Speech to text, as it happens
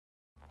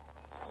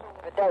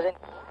it doesn't.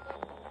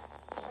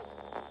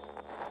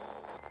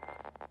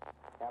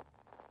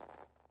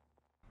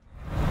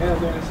 Yeah,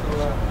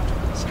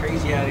 man, It's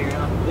crazy out here,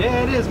 huh?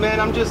 yeah, it is, man.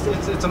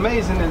 It's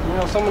amazing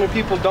that, so many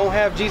people don't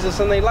have Jesus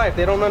in their life.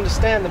 They don't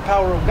understand the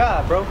power of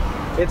God, bro.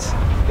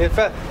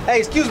 Hey,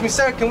 excuse me,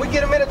 sir, can we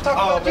get a minute to talk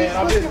about Jesus?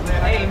 I'm just,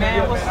 hey,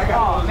 man, what's up?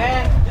 Oh,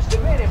 man, just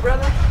a minute,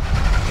 brother.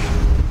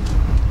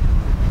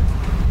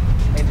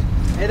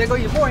 Hey, there go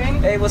your boy, ain't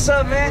he? Hey, what's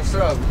up, man? What's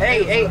up?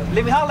 Hey,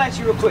 let me holler at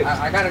you real quick.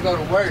 I gotta go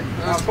to work.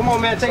 Come on,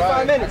 man, take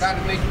 5 minutes. I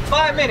gotta make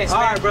 5 minutes, All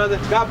man. right, brother.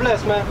 God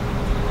bless, man.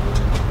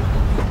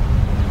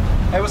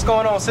 Hey, what's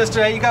going on,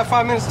 sister? Hey, you got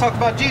 5 minutes to talk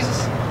about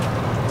Jesus?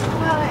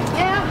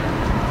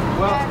 Yeah.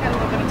 Well, I got a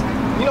little bit of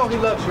time. you know he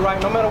loves you,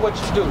 right? No matter what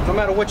you do, no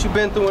matter what you've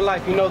been through in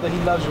life, you know that he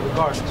loves you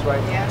regardless,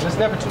 right? Yeah. And it's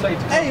never too late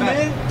to come Hey, back.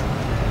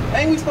 man,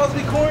 ain't we supposed to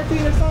be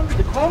quarantined or something?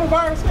 The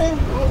coronavirus, man?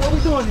 What we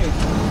doing here?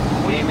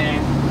 Hey,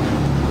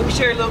 man, let me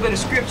share a little bit of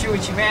scripture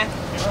with you, man.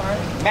 All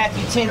right.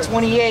 Matthew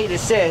 10:28, it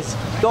says,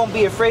 don't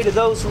be afraid of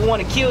those who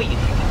want to kill you.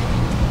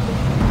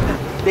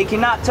 They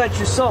cannot touch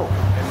your soul.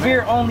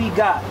 Fear only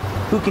God,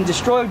 who can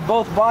destroy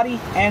both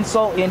body and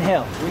soul in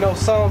hell. You know,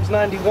 Psalms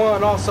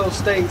 91 also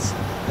states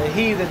that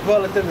he that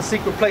dwelleth in the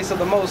secret place of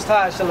the Most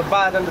High shall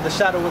abide under the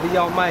shadow of the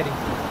Almighty.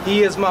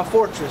 He is my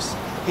fortress.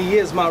 He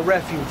is my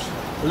refuge.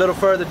 A little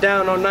further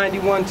down on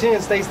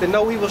 91:10 states that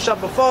no evil shall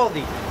befall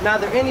thee,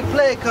 neither any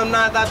plague come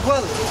nigh thy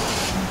dwelling.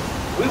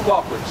 We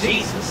walk with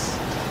Jesus.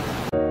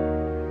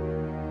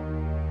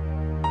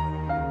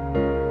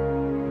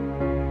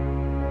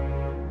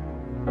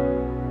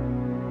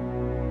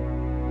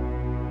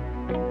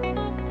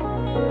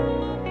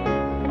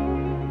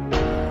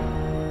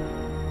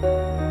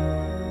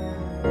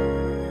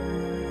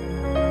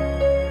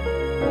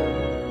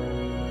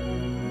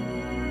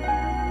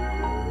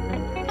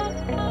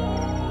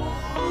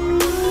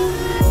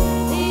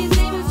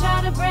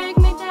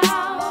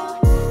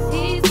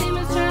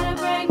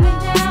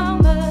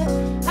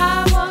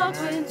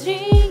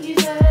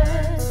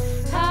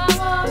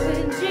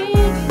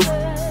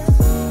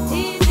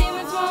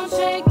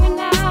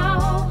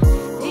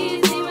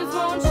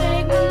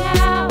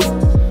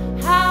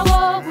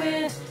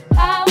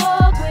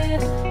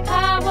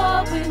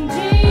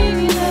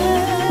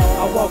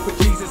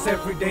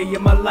 Every day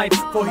in my life,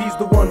 for he's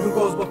the one who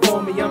goes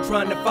before me. I'm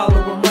trying to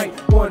follow him right,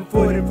 one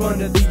foot in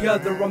front of the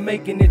other. I'm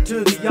making it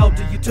to the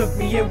altar. You took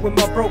me in when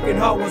my broken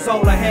heart was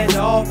all I had to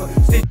offer.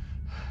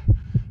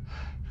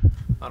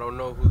 I don't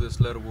know who this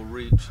letter will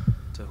reach,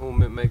 to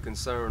whom it may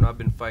concern. I've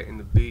been fighting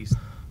the beast.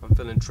 I'm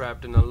feeling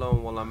trapped and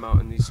alone while I'm out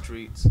in these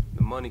streets.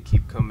 The money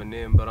keep coming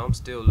in, but I'm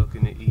still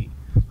looking to eat.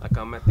 Like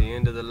I'm at the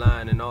end of the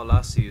line and all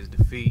I see is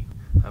defeat.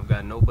 I've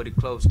got nobody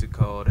close to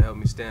call to help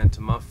me stand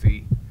to my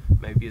feet.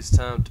 Maybe it's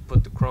time to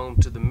put the chrome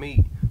to the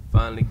meat,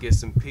 finally get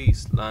some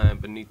peace lying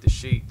beneath the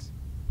sheets.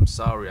 I'm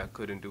sorry I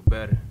couldn't do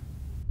better.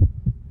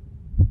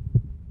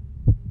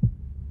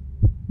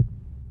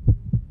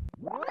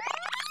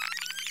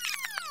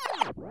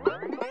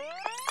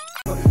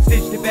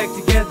 Stitched it back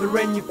together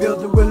and you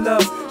filled it with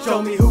love.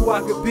 Show me who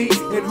I could be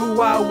and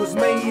who I was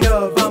made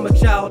of. I'm a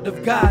child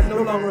of God,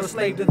 no longer a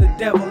slave to the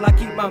devil. I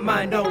keep my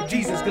mind on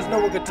Jesus, cause no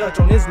one can touch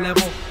on his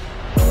level.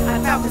 I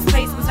found this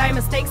place, was I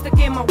mistake? Stuck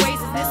in my ways,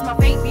 is this my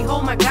fate?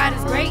 Behold, my God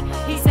is great.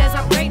 He says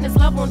I'm great and his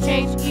love won't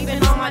change.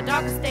 Even on my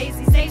darkest days,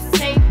 he stays the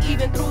same.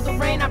 Even through the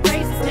rain, I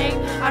praise his name.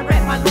 I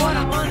rap my Lord,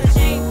 I'm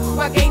unashamed.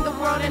 Why gain the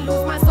world and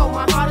lose my soul?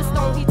 My heart is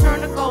stone, he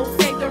turned to gold.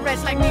 Saved the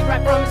wretch like me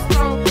right from his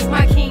throne.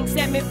 My king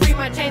set me free,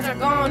 my chains are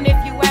gone.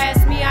 If you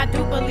ask me, I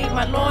do believe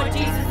my Lord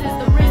Jesus is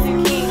the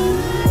risen king.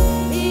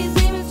 These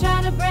demons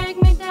try to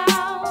break me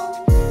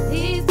down.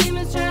 These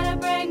demons try to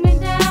break me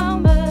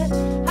down, but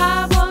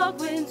I walk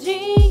with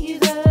Jesus.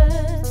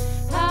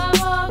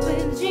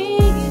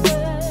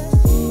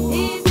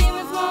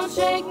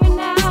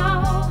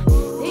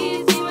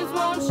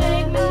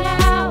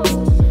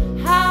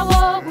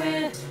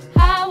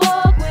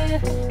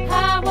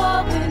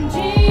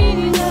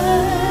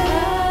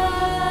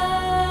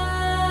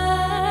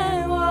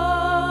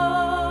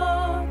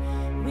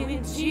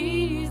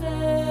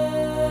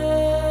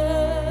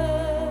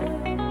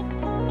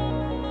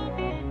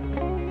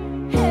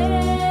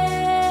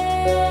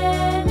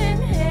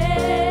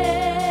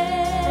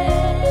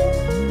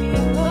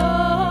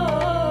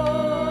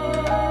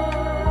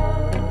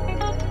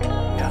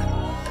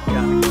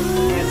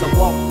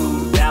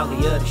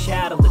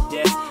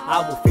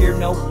 I will fear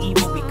no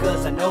evil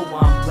because I know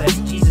I'm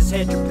blessed. Jesus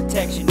had your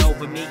protection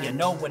over me, I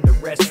know when to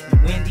rest.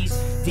 And when these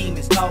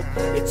demons talk,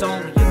 it's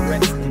only a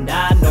threat. And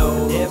I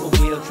know the devil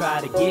will try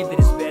to give it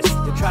his best.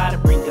 He'll try to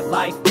bring your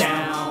life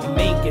down and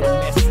make it a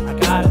mess. I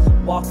gotta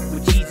walk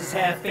with Jesus,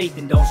 have faith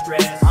and don't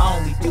stress. I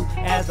only do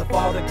as the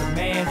Father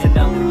commands and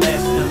nothing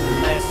less,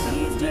 nothing less.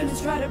 These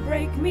demons try to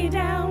break me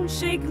down,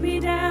 shake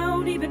me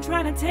down, even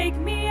trying to take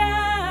me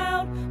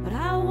out. But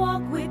I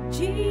walk with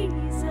Jesus.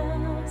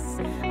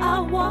 I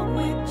walk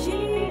with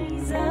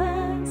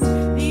Jesus.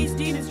 These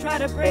demons try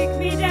to break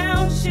me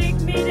down, shake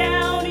me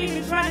down,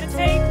 even try to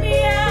take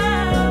me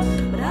out.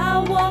 But I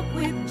walk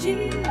with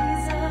Jesus.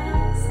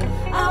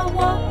 I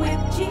walk with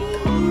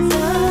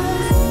Jesus.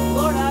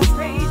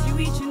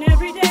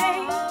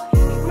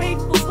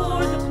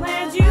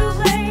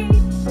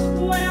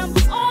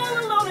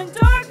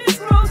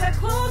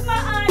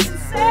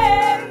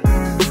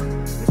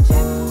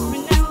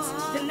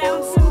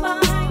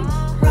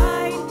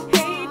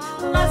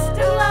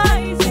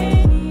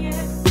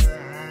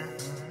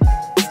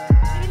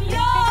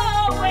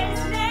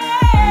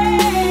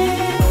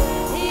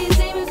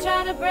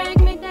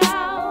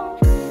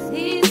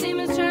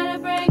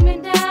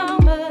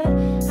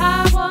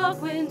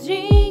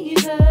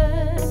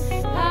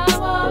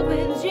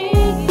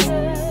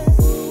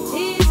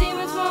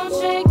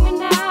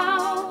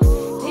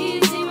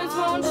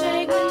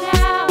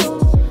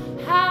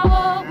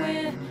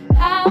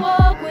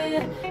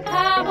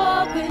 I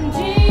walk with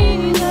Jesus.